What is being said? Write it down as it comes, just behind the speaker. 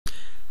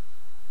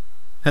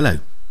Hello.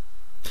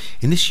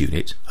 In this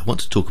unit I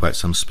want to talk about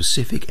some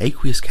specific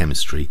aqueous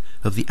chemistry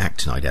of the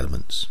actinide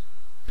elements.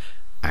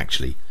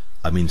 Actually,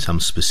 I mean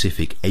some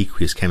specific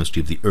aqueous chemistry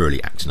of the early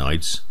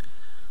actinides,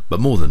 but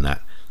more than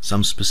that,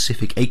 some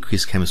specific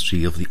aqueous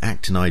chemistry of the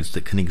actinides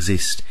that can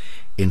exist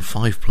in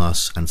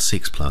 5+ and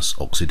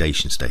 6+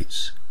 oxidation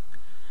states.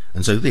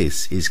 And so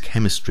this is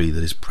chemistry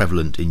that is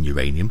prevalent in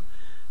uranium,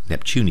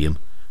 neptunium,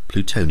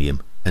 plutonium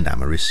and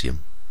americium.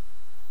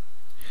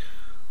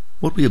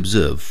 What we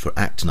observe for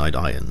actinide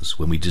ions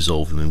when we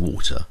dissolve them in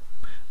water,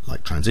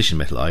 like transition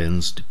metal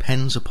ions,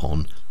 depends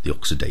upon the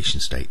oxidation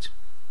state.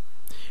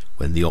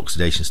 When the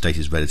oxidation state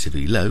is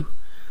relatively low,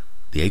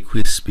 the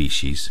aqueous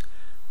species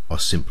are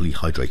simply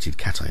hydrated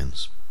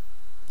cations.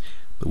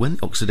 But when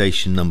the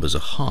oxidation numbers are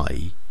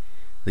high,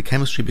 the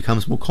chemistry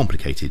becomes more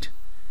complicated,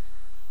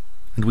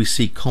 and we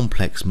see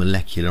complex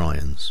molecular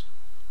ions.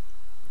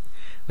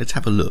 Let's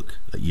have a look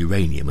at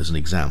uranium as an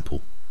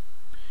example.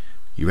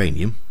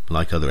 Uranium,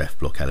 like other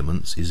F-block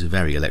elements, is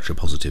very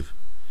electropositive.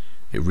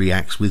 It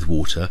reacts with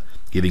water,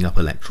 giving up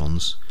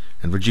electrons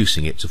and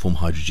reducing it to form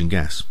hydrogen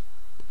gas.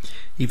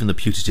 Even the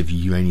putative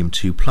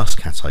uranium-2+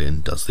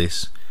 cation does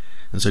this,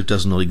 and so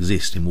does not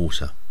exist in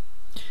water.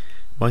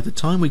 By the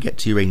time we get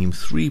to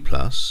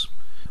uranium-3+,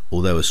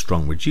 although a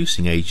strong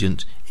reducing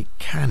agent, it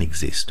can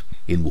exist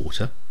in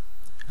water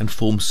and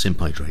form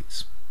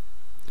symphydrates.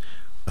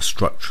 A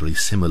structurally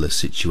similar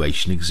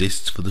situation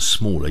exists for the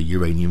smaller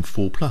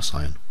uranium-4+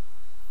 ion.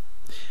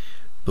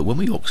 But when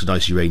we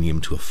oxidize uranium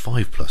to a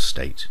 5+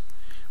 state,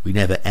 we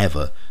never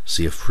ever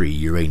see a free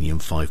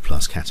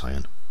uranium-5+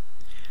 cation.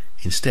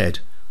 Instead,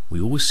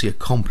 we always see a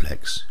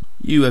complex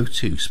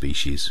UO2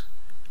 species,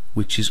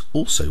 which is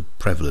also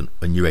prevalent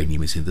when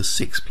uranium is in the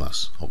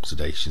 6+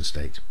 oxidation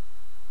state.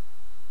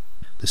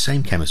 The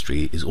same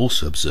chemistry is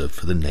also observed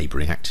for the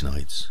neighbouring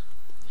actinides.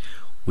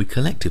 We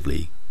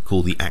collectively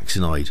call the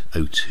actinide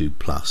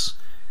O2+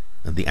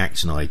 and the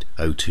actinide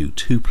O2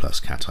 2+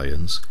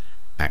 cations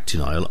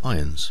actinyl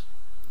ions.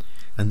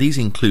 And these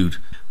include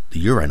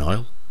the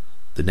uranyl,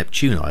 the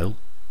neptunial,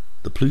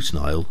 the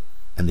plutonyl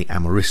and the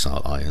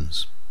americium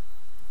ions.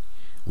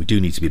 We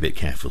do need to be a bit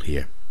careful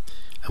here,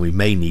 and we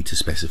may need to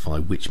specify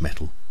which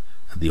metal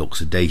and the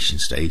oxidation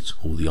state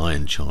or the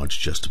ion charge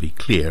just to be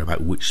clear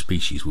about which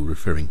species we're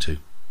referring to.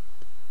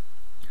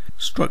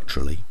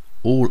 Structurally,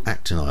 all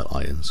actinyl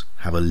ions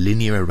have a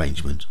linear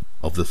arrangement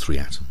of the 3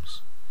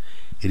 atoms.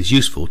 It is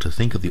useful to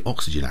think of the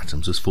oxygen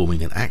atoms as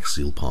forming an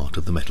axial part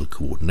of the metal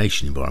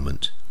coordination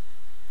environment,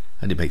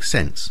 and it makes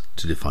sense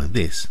to define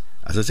this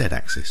as a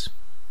z-axis.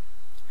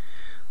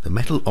 The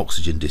metal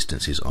oxygen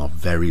distances are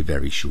very,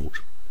 very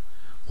short,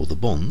 while the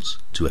bonds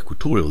to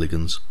equatorial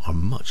ligands are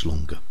much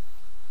longer.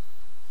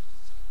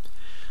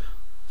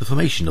 The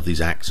formation of these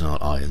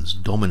actinyl ions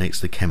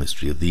dominates the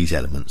chemistry of these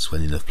elements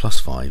when in the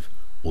 +5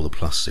 or the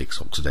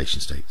 +6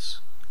 oxidation states.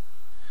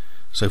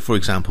 So, for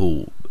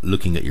example,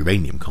 looking at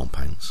uranium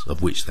compounds,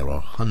 of which there are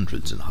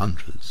hundreds and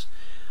hundreds,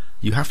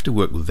 you have to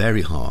work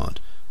very hard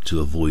to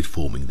avoid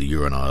forming the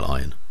uranyl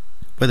ion.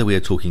 Whether we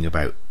are talking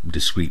about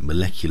discrete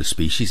molecular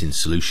species in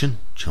solution,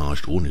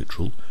 charged or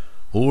neutral,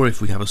 or if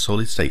we have a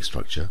solid state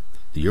structure,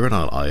 the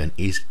uranyl ion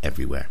is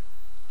everywhere.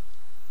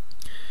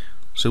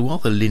 So while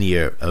the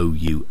linear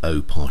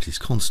OUO part is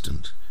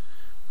constant,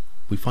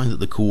 we find that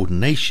the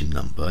coordination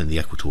number in the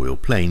equatorial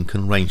plane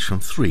can range from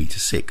 3 to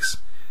 6,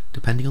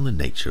 depending on the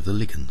nature of the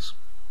ligands.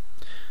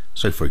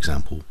 So, for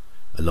example,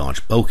 a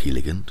large bulky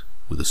ligand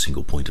with a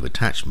single point of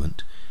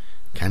attachment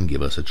can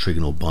give us a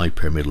trigonal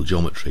bipyramidal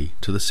geometry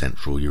to the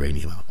central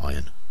uranium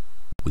ion.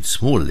 With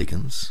smaller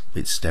ligands,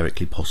 it's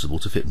sterically possible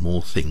to fit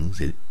more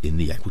things in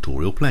the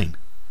equatorial plane.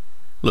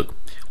 Look,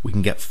 we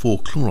can get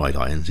 4 chloride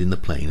ions in the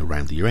plane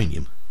around the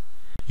uranium.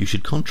 You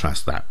should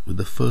contrast that with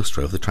the first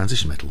row of the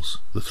transition metals,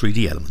 the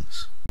 3D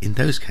elements. In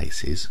those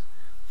cases,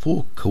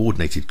 4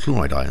 coordinated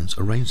chloride ions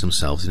arrange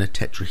themselves in a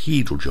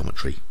tetrahedral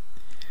geometry.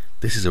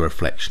 This is a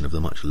reflection of the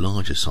much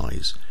larger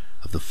size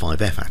of the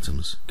 5F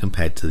atoms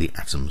compared to the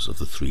atoms of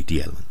the 3D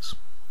elements.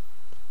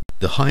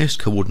 The highest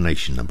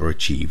coordination number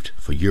achieved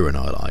for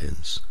uranyl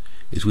ions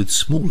is with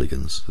small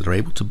ligands that are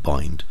able to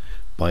bind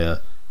by a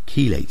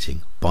chelating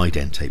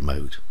bidentate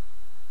mode.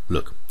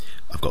 Look,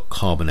 I've got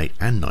carbonate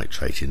and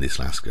nitrate in this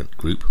last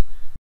group,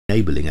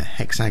 enabling a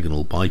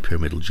hexagonal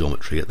bipyramidal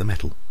geometry at the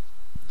metal.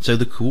 So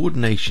the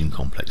coordination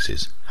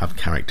complexes have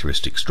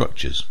characteristic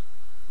structures.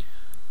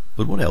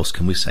 But what else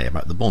can we say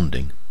about the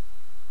bonding?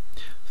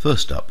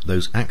 First up,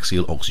 those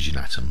axial oxygen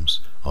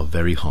atoms are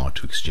very hard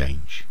to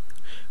exchange.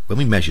 When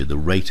we measure the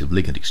rate of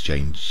ligand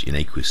exchange in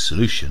aqueous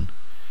solution,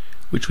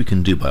 which we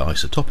can do by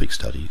isotopic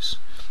studies,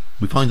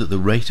 we find that the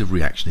rate of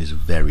reaction is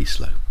very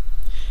slow.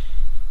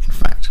 In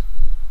fact,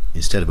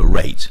 instead of a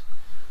rate,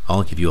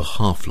 I'll give you a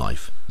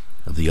half-life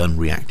of the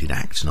unreacted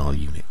actinyl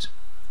unit.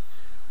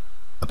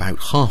 About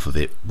half of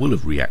it will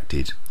have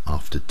reacted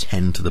after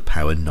 10 to the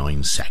power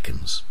 9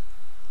 seconds.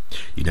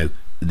 You know,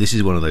 this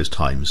is one of those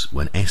times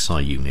when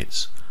SI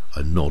units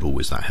are not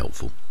always that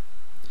helpful.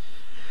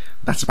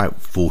 That's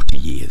about 40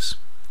 years.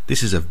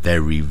 This is a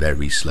very,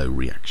 very slow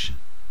reaction.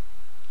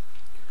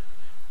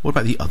 What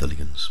about the other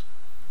ligands?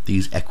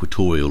 These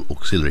equatorial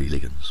auxiliary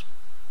ligands.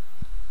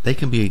 They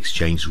can be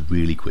exchanged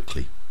really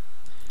quickly.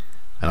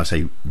 And I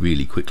say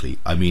really quickly,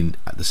 I mean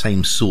at the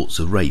same sorts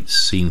of rates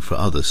seen for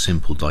other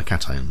simple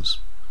dications.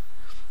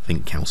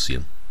 Think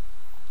calcium.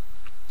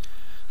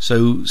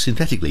 So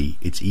synthetically,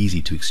 it's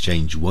easy to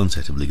exchange one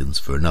set of ligands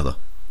for another.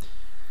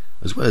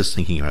 As well as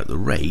thinking about the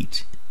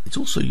rate, it's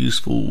also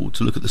useful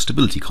to look at the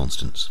stability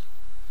constants.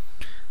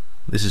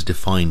 This is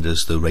defined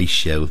as the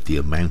ratio of the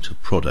amount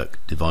of product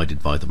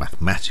divided by the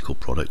mathematical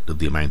product of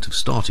the amount of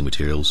starting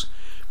materials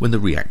when the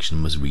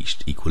reaction has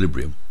reached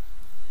equilibrium.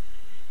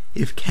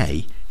 If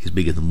K is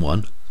bigger than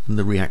 1, then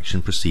the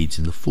reaction proceeds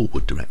in the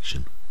forward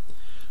direction.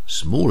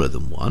 Smaller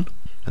than 1,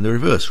 and the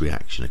reverse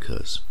reaction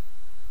occurs.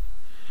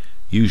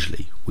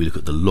 Usually we look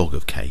at the log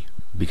of K,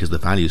 because the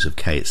values of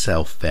K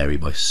itself vary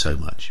by so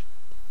much.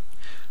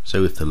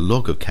 So if the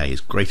log of K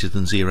is greater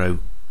than 0,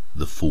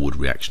 the forward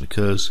reaction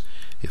occurs.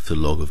 If the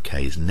log of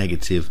K is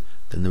negative,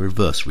 then the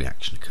reverse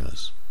reaction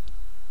occurs.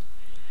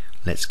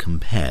 Let's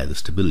compare the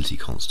stability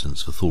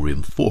constants for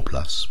thorium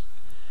 4+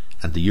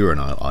 and the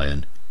uranyl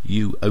ion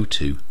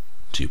UO2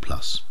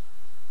 2+.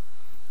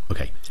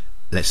 Okay,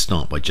 let's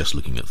start by just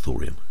looking at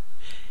thorium.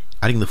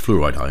 Adding the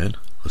fluoride ion,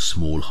 a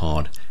small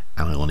hard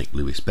anionic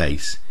Lewis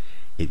base,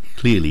 it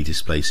clearly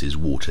displaces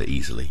water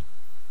easily.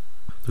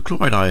 The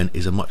chloride ion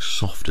is a much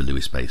softer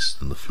Lewis base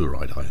than the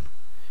fluoride ion.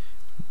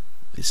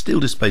 It still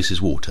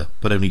displaces water,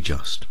 but only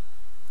just.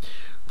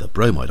 The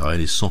bromide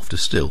ion is softer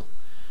still,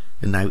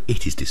 and now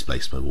it is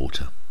displaced by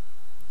water.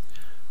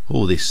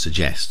 All this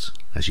suggests,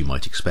 as you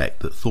might expect,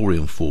 that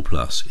thorium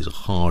 4+ is a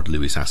hard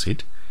Lewis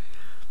acid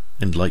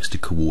and likes to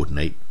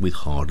coordinate with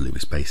hard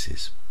Lewis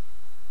bases.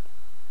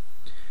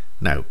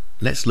 Now,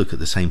 let's look at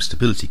the same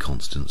stability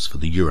constants for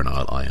the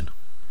uranyl ion.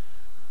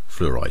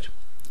 Fluoride.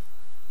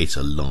 It's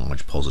a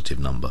large positive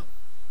number.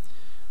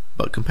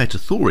 But compared to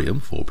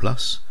thorium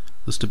 4+,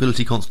 the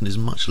stability constant is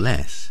much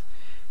less.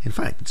 In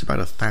fact, it's about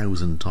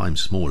 1,000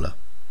 times smaller.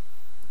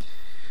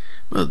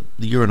 Well,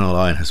 the uranyl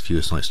ion has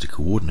fewer sites to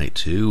coordinate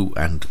to,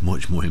 and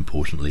much more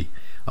importantly,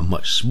 a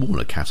much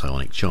smaller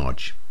cationic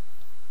charge.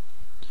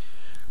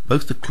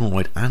 Both the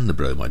chloride and the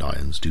bromide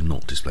ions do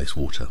not displace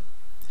water.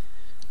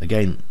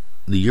 Again,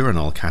 the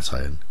uranyl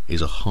cation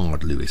is a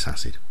hard Lewis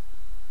acid.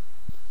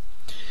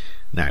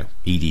 Now,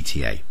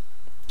 EDTA.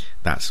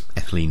 That's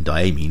ethylene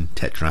diamine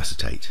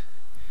tetraacetate.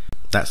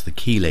 That's the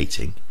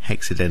chelating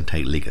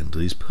hexadentate ligand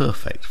that is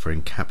perfect for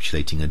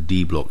encapsulating a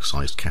D-block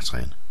sized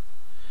cation.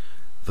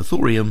 For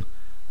thorium,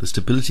 the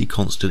stability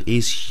constant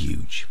is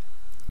huge.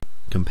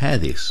 Compare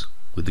this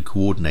with the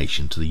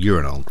coordination to the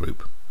uranyl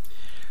group.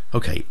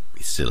 Okay,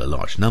 it's still a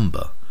large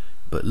number,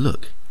 but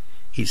look,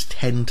 it's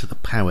 10 to the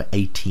power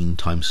 18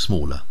 times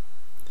smaller.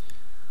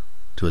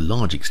 To a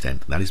large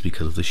extent, that is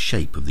because of the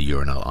shape of the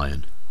uranyl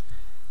ion.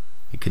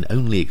 It can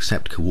only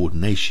accept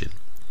coordination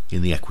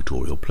in the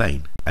equatorial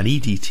plane, and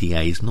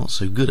EDTA is not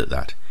so good at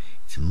that.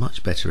 It's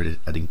much better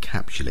at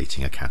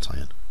encapsulating a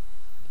cation.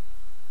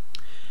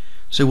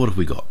 So what have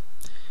we got?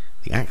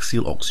 The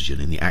axial oxygen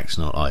in the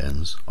actinyl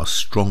ions are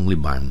strongly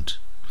bound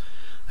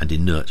and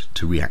inert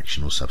to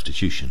reaction or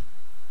substitution,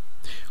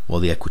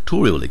 while the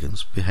equatorial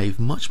ligands behave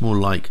much more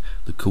like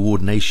the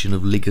coordination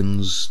of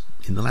ligands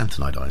in the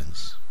lanthanide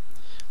ions.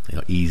 They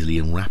are easily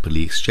and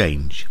rapidly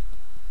exchanged.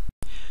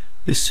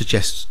 This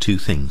suggests two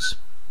things.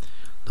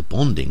 The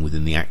bonding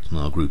within the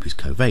actinyl group is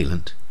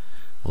covalent,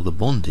 while the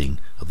bonding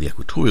of the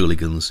equatorial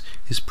ligands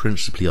is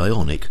principally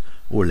ionic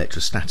or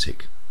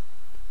electrostatic.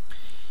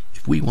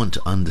 If we want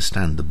to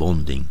understand the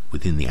bonding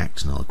within the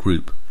actinyl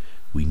group,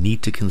 we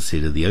need to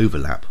consider the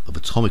overlap of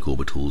atomic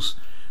orbitals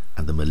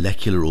and the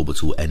molecular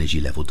orbital energy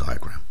level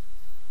diagram.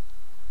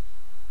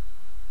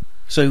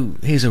 So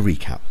here's a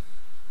recap.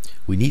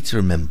 We need to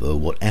remember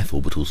what f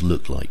orbitals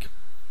look like.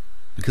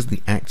 Because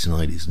the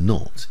actinide is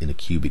not in a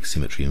cubic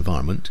symmetry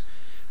environment,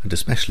 and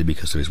especially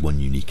because there is one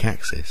unique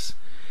axis,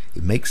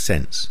 it makes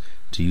sense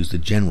to use the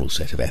general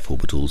set of f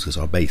orbitals as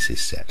our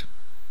basis set.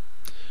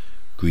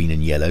 Green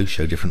and yellow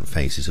show different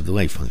phases of the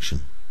wave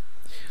function.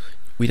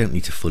 We don't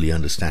need to fully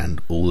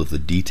understand all of the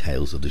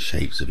details of the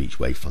shapes of each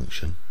wave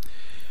function.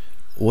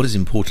 What is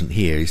important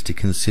here is to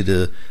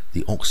consider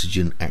the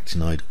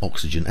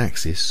oxygen-actinide-oxygen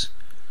axis,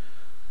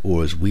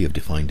 or as we have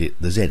defined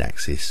it, the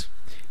z-axis,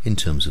 in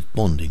terms of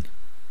bonding.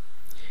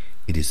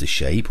 It is the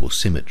shape or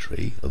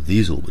symmetry of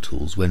these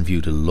orbitals when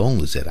viewed along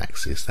the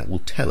z-axis that will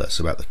tell us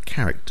about the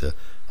character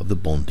of the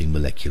bonding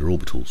molecular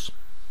orbitals.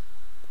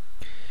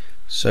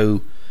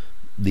 So,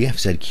 the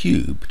Fz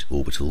cubed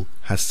orbital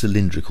has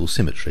cylindrical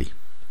symmetry.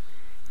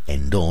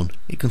 End on,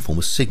 it can form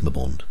a sigma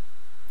bond.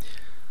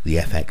 The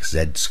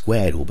Fxz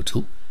squared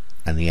orbital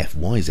and the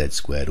Fyz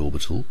squared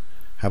orbital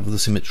have the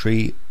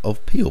symmetry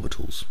of p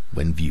orbitals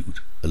when viewed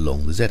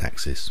along the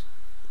z-axis.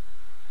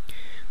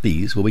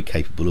 These will be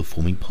capable of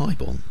forming pi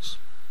bonds.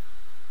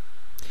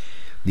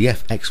 The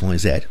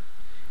Fxyz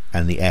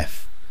and the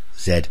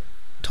Fz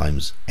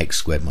times x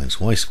squared minus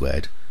y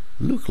squared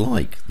look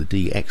like the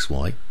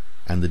dxy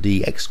and the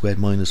dx squared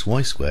minus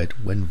y squared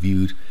when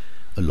viewed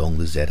along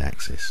the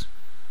z-axis.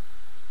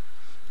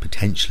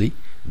 Potentially,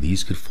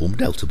 these could form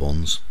delta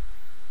bonds.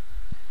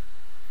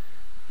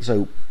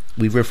 So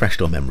we've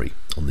refreshed our memory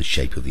on the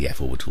shape of the f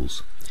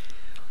orbitals.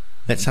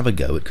 Let's have a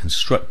go at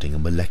constructing a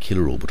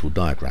molecular orbital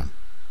diagram.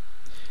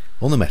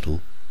 On the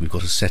metal we've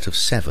got a set of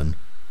 7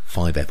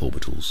 5f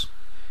orbitals,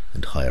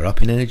 and higher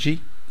up in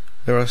energy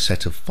there are a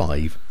set of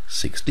 5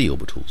 6d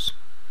orbitals.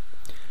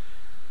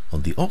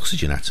 On the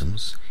oxygen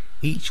atoms,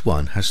 each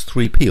one has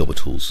 3 p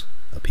orbitals,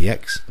 a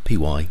px, a py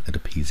and a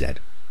pz.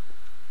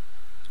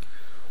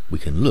 We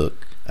can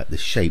look at the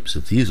shapes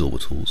of these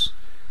orbitals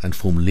and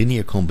form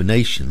linear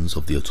combinations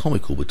of the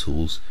atomic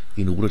orbitals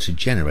in order to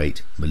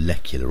generate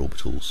molecular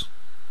orbitals.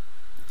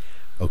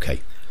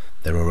 Okay,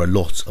 there are a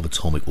lot of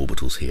atomic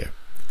orbitals here,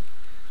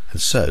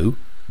 and so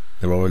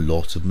there are a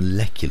lot of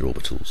molecular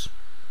orbitals.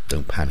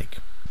 Don't panic.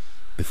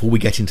 Before we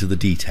get into the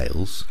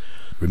details,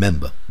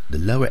 remember the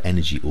lower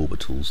energy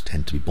orbitals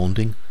tend to be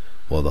bonding,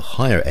 while the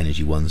higher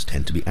energy ones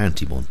tend to be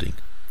anti-bonding.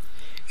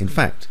 In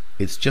fact,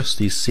 it's just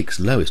these 6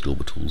 lowest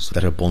orbitals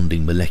that are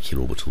bonding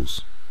molecular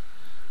orbitals.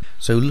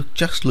 So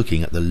just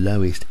looking at the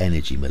lowest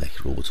energy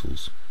molecular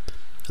orbitals,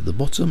 at the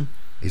bottom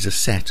is a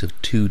set of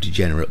 2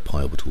 degenerate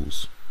pi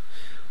orbitals.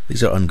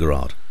 These are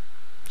unguard,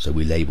 so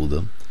we label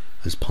them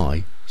as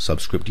pi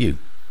subscript u.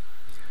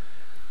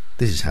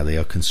 This is how they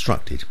are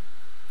constructed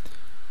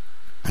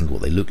and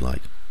what they look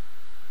like.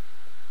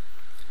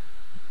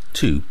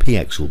 2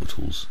 px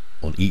orbitals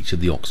on each of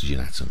the oxygen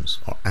atoms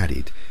are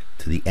added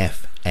to the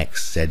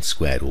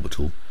fxz²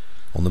 orbital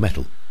on the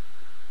metal.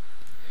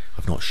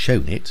 I've not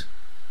shown it,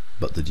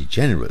 but the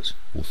degenerate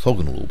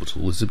orthogonal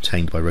orbital is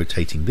obtained by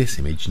rotating this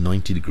image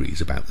 90 degrees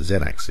about the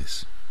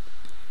z-axis,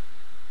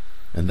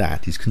 and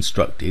that is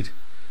constructed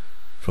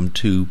from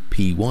 2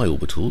 py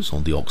orbitals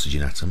on the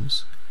oxygen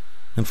atoms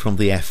and from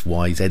the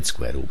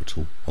fyz²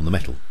 orbital on the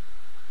metal.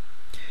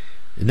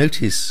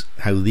 Notice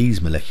how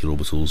these molecular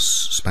orbitals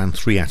span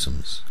 3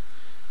 atoms,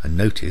 and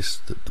notice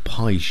that the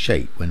pi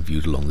shape when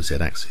viewed along the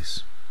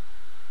z-axis.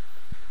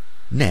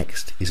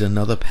 Next is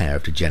another pair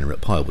of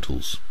degenerate pi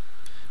orbitals.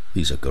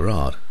 These are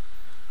Gerard,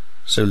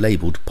 so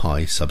labelled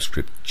pi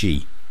subscript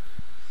g.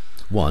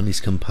 One is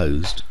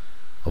composed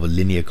of a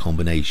linear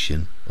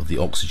combination of the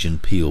oxygen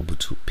px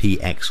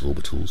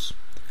orbitals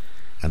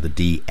and the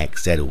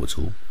dxz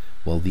orbital,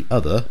 while the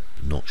other,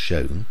 not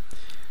shown,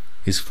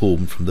 is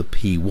formed from the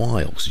py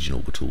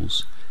oxygen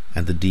orbitals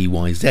and the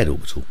dyz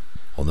orbital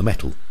on the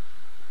metal.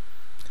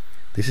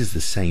 This is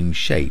the same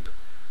shape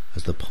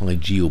as the pi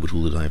g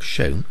orbital that I have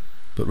shown,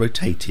 but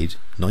rotated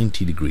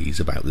 90 degrees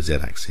about the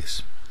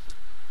z-axis.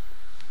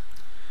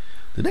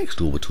 The next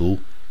orbital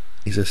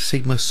is a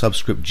sigma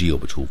subscript g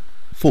orbital,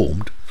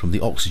 formed from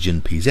the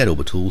oxygen pz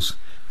orbitals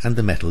and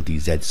the metal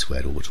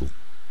dz² orbital.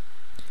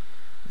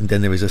 And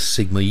then there is a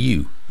sigma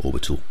u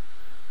orbital,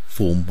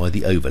 formed by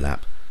the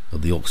overlap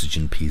of the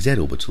oxygen pz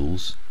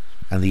orbitals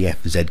and the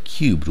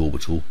fz³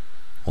 orbital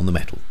on the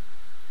metal.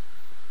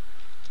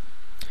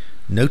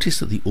 Notice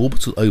that the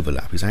orbital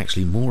overlap is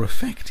actually more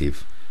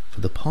effective for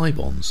the pi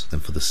bonds than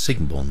for the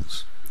sigma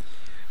bonds,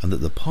 and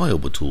that the pi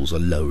orbitals are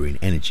lower in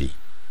energy.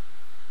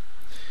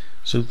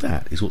 So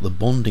that is what the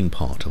bonding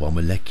part of our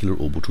molecular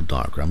orbital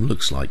diagram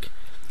looks like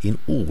in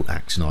all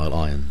actinyl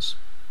ions.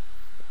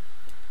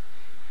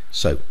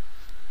 So,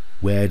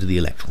 where do the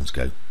electrons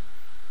go?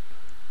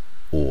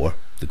 Or,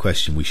 the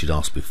question we should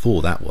ask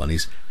before that one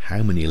is,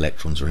 how many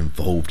electrons are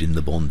involved in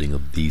the bonding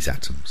of these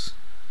atoms?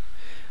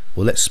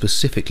 Well, let's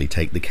specifically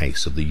take the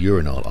case of the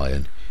uranyl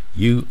ion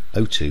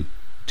UO2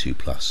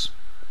 2+.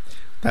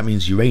 That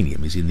means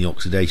uranium is in the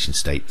oxidation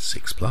state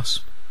 6+,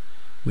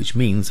 which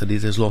means that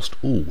it has lost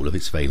all of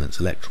its valence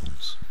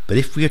electrons. But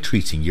if we are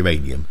treating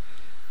uranium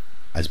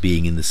as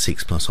being in the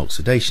 6+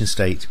 oxidation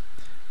state,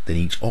 then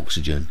each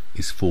oxygen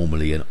is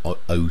formally an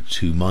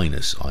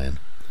O2- ion,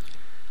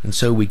 and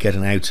so we get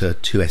an outer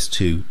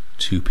 2s2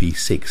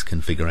 2p6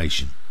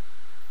 configuration.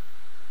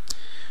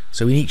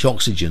 So in each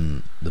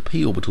oxygen the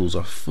p orbitals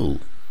are full.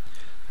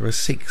 There are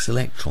 6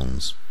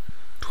 electrons,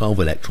 12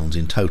 electrons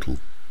in total.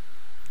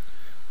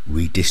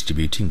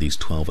 Redistributing these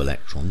 12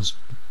 electrons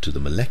to the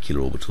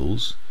molecular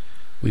orbitals,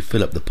 we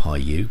fill up the pi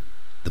u,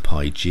 the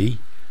pi g,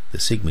 the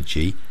sigma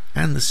g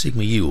and the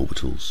sigma u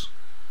orbitals.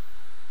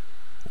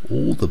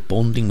 All the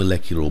bonding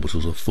molecular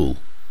orbitals are full.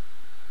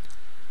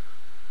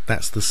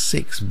 That's the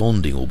 6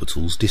 bonding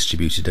orbitals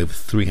distributed over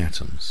 3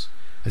 atoms,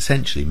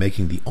 essentially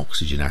making the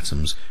oxygen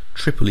atoms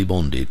triply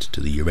bonded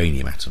to the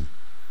uranium atom.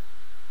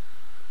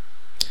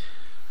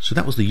 So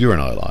that was the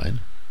uranyl ion.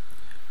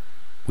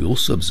 We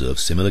also observe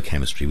similar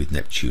chemistry with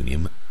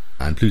neptunium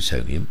and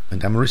plutonium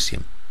and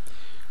americium,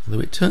 although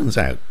it turns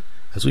out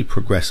as we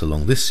progress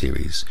along this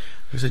series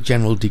there is a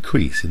general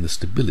decrease in the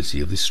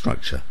stability of this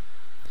structure.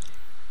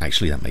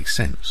 Actually, that makes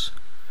sense.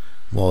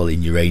 While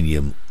in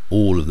uranium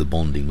all of the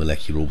bonding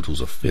molecular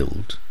orbitals are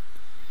filled,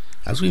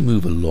 as we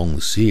move along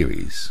the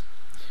series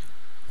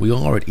we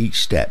are at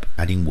each step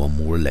adding one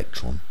more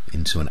electron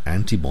into an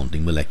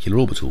anti-bonding molecular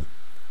orbital.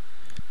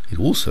 It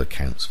also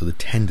accounts for the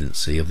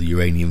tendency of the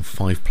uranium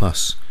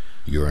 5+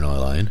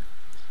 uranyl ion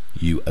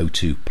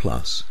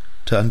UO2+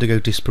 to undergo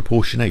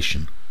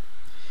disproportionation.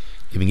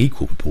 giving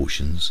equal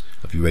proportions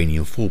of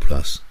uranium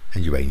 4+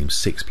 and uranium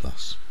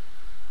 6+.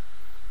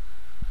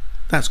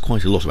 That's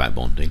quite a lot about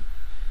bonding.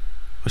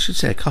 I should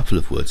say a couple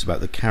of words about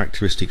the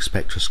characteristic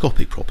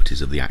spectroscopic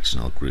properties of the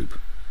actinyl group,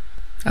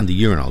 and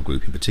the uranyl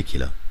group in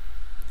particular.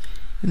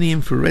 In the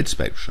infrared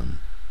spectrum,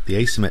 the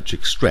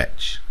asymmetric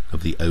stretch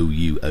of the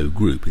OUO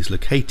group is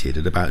located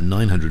at about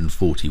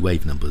 940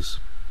 wave numbers.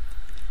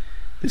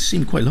 This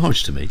seemed quite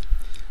large to me,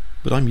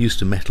 but I'm used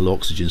to metal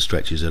oxygen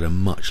stretches that are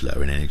much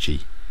lower in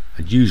energy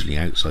and usually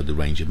outside the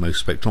range of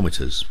most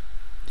spectrometers.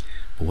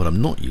 But what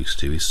I'm not used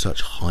to is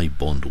such high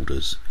bond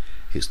orders.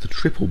 It's the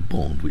triple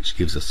bond which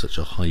gives us such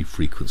a high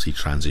frequency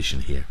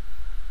transition here.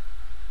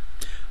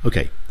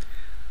 Okay,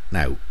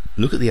 now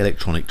look at the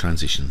electronic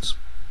transitions.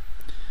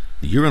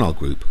 The uranyl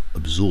group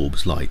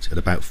absorbs light at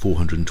about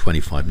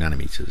 425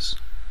 nanometers.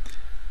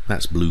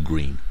 That's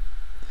blue-green.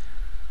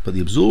 But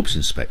the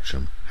absorption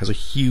spectrum has a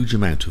huge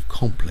amount of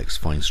complex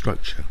fine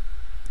structure.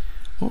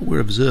 What we're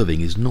observing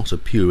is not a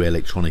pure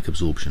electronic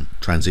absorption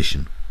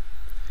transition,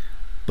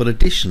 but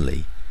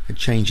additionally a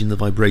change in the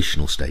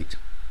vibrational state.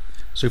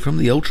 So from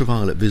the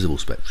ultraviolet visible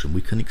spectrum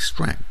we can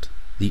extract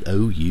the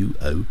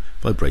OUO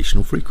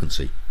vibrational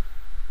frequency.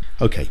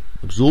 Okay,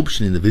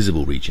 absorption in the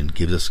visible region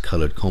gives us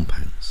coloured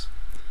compounds.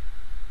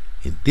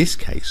 In this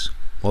case,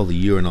 while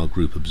the uranyl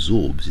group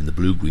absorbs in the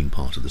blue-green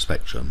part of the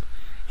spectrum,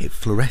 it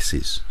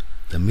fluoresces,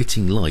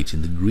 emitting light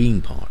in the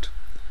green part.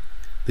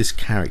 This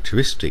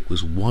characteristic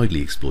was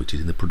widely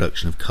exploited in the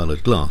production of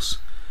coloured glass.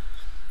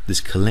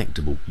 This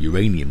collectible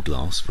uranium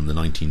glass from the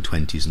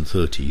 1920s and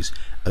 30s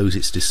owes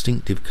its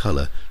distinctive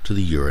colour to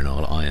the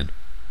uranyl ion.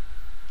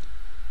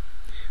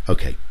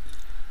 Okay,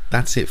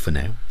 that's it for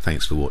now.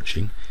 Thanks for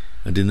watching,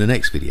 and in the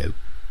next video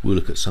we'll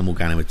look at some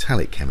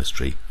organometallic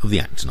chemistry of the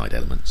actinide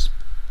elements.